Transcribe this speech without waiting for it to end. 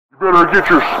better get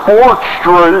your sports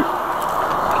straight.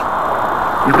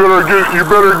 You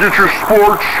better get your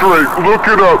sports straight. Look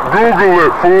it up. Google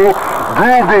it, fool.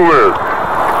 Google it.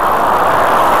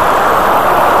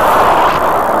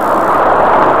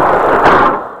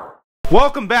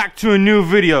 Welcome back to a new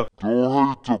video. Don't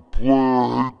hate the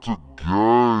player, hate the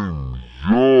game.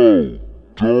 Yo,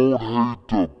 don't hate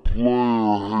the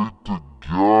player, hate the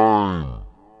game.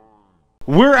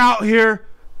 We're out here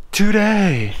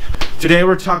today. Today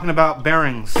we're talking about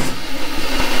bearings.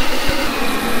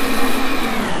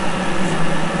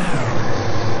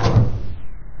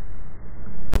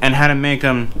 And how to make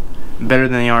them better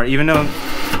than they are. Even though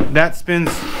that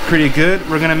spins pretty good,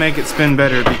 we're gonna make it spin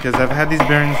better because I've had these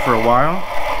bearings for a while.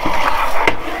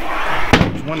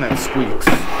 There's one that squeaks.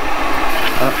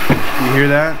 You hear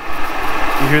that?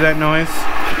 You hear that noise?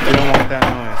 You don't want that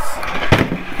noise.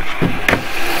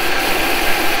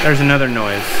 There's another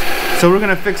noise. So we're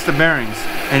gonna fix the bearings.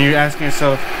 And you're asking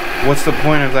yourself, what's the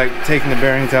point of like taking the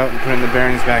bearings out and putting the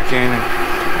bearings back in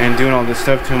and doing all this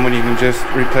stuff to them when you can just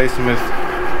replace them with,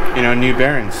 you know, new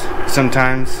bearings?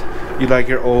 Sometimes you like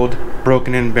your old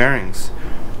broken in bearings,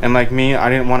 and like me, I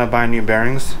didn't want to buy new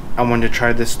bearings. I wanted to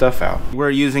try this stuff out.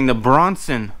 We're using the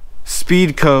BROSON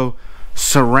Speedco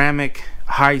ceramic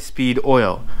high-speed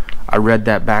oil. I read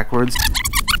that backwards.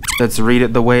 Let's read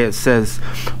it the way it says.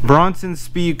 BROSON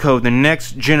Speedco, the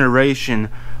next generation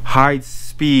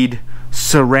high-speed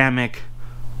ceramic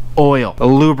oil, a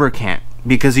lubricant,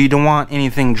 because you don't want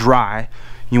anything dry.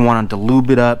 You want to lube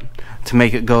it up to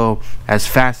make it go as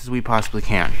fast as we possibly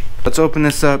can. Let's open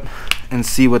this up and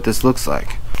see what this looks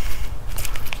like.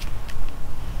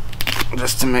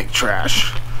 Just to make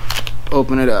trash.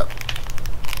 Open it up.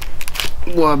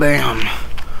 Well, bam.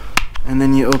 And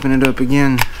then you open it up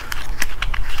again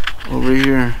over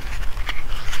here.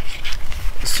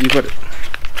 Let's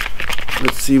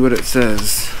see what it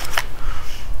says.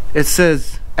 It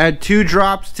says add 2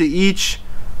 drops to each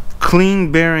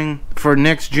clean bearing for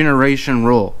next generation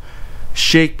roll.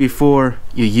 Shake before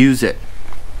you use it.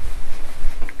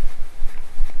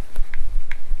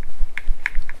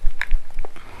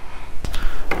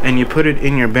 And you put it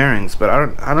in your bearings, but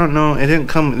I don't know, it didn't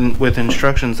come with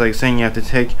instructions like saying you have to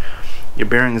take your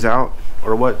bearings out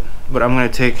or what, but I'm going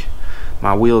to take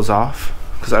my wheels off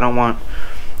because I don't want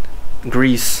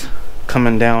grease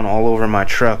coming down all over my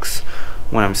trucks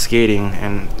when I'm skating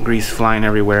and grease flying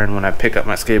everywhere, and when I pick up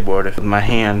my skateboard with my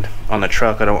hand on the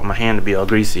truck, I don't want my hand to be all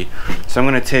greasy. So I'm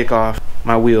going to take off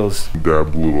my wheels.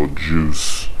 Dab a little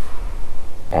juice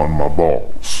on my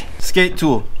balls. Skate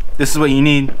tool. This is what you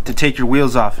need to take your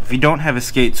wheels off. If you don't have a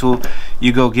skate tool,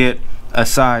 you go get a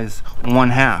size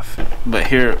 1/2. But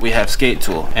here we have skate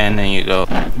tool, and then you go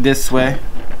this way,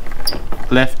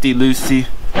 lefty loosey,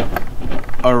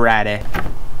 alrighty,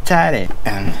 tighty.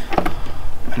 And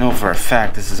I know for a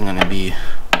fact this is going to be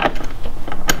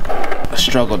a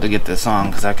struggle to get this on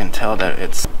because I can tell that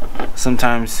it's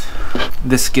sometimes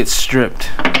this gets stripped.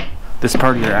 This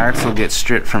part of your axle gets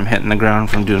stripped from hitting the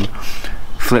ground from doing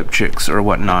flip tricks or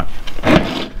whatnot.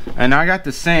 And I got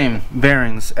the same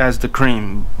bearings as the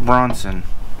cream BROSON.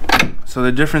 So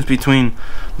the difference between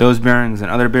those bearings and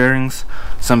other bearings,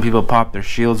 some people pop their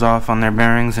shields off on their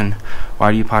bearings. And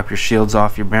why do you pop your shields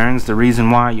off your bearings? The reason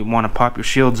why you want to pop your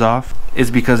shields off is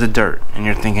because of dirt. And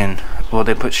you're thinking, well,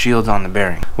 they put shields on the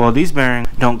bearing. Well, these bearings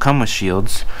don't come with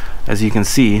shields. As you can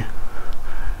see,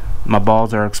 my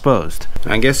balls are exposed.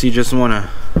 I guess you just want to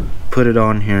put it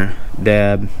on here,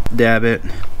 dab it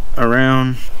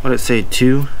around. What did it say?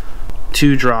 2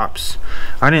 drops.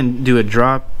 I didn't do a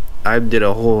drop, I did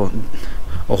a whole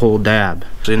dab.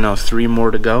 So you know, 3 more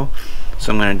to go,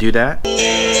 so I'm gonna do that.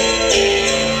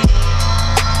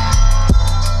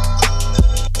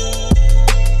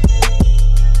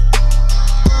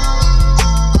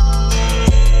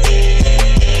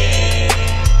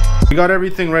 You got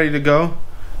everything ready to go.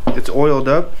 It's oiled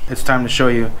up. It's time to show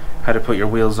you how to put your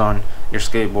wheels on your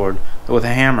skateboard with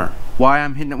a hammer. Why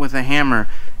I'm hitting it with a hammer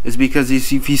is because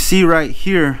if you see right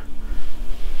here,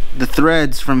 the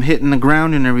threads from hitting the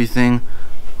ground and everything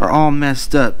are all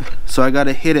messed up. So I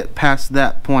gotta hit it past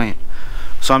that point.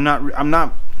 So I'm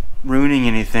not ruining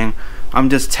anything. I'm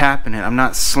just tapping it. I'm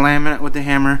not slamming it with the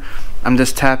hammer. I'm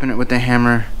just tapping it with the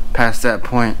hammer past that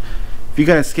point. If you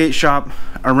got a skate shop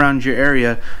around your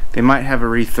area, they might have a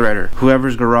rethreader.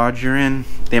 Whoever's garage you're in,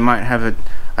 they might have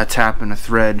a tap and a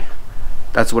thread.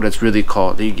 That's what it's really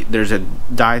called. There's a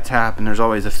die tap and there's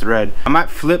always a thread. I might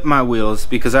flip my wheels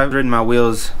because I've ridden my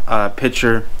wheels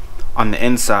picture on the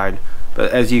inside,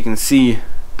 but as you can see,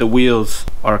 the wheels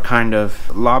are kind of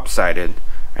lopsided,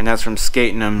 and that's from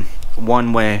skating them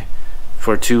one way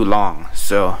for too long.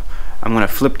 So I'm gonna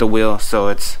flip the wheel so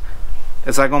it's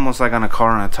It's like almost like on a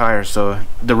car on a tire. So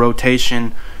the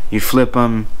rotation, you flip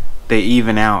them, they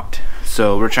even out.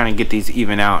 So we're trying to get these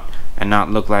even out and not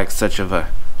look like such of a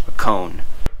cone.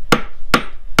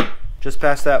 Just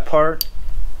past that part,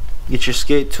 get your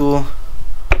skate tool,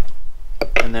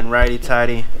 and then righty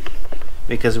tighty,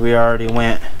 because we already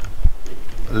went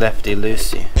lefty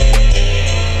loosey.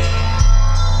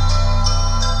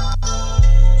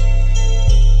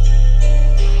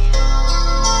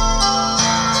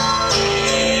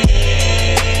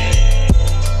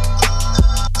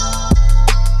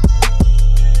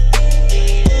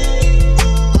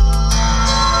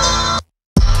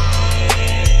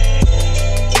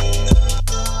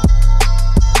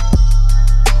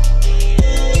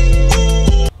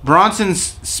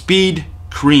 Bronson's Speed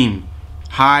Cream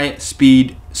High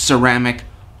Speed Ceramic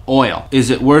Oil. Is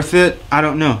it worth it? I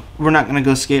don't know. We're not gonna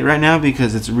go skate right now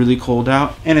because it's really cold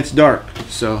out and it's dark,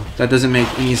 so that doesn't make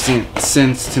any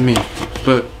sense to me.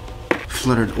 But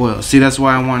fluttered oil, see, that's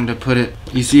why I wanted to put it.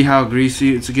 You see how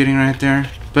greasy it's getting right there?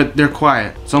 But they're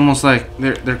quiet. It's almost like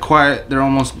they're quiet. They're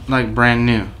almost like brand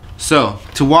new. So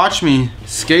to watch me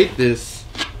skate this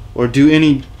or do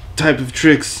any type of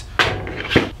tricks,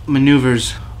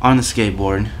 maneuvers on the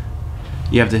skateboard,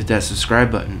 you have to hit that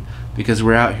subscribe button, because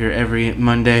we're out here every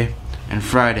Monday and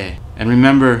Friday. And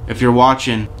remember, if you're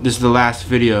watching, this is the last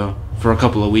video for a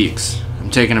couple of weeks.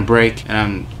 I'm taking a break and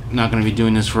I'm not going to be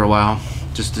doing this for a while,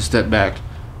 just to step back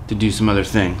to do some other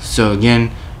things. So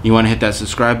again, you want to hit that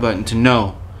subscribe button to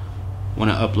know when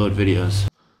I upload videos.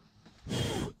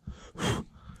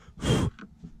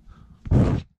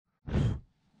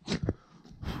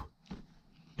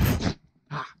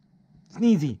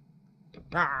 Sneezy.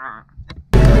 Ah.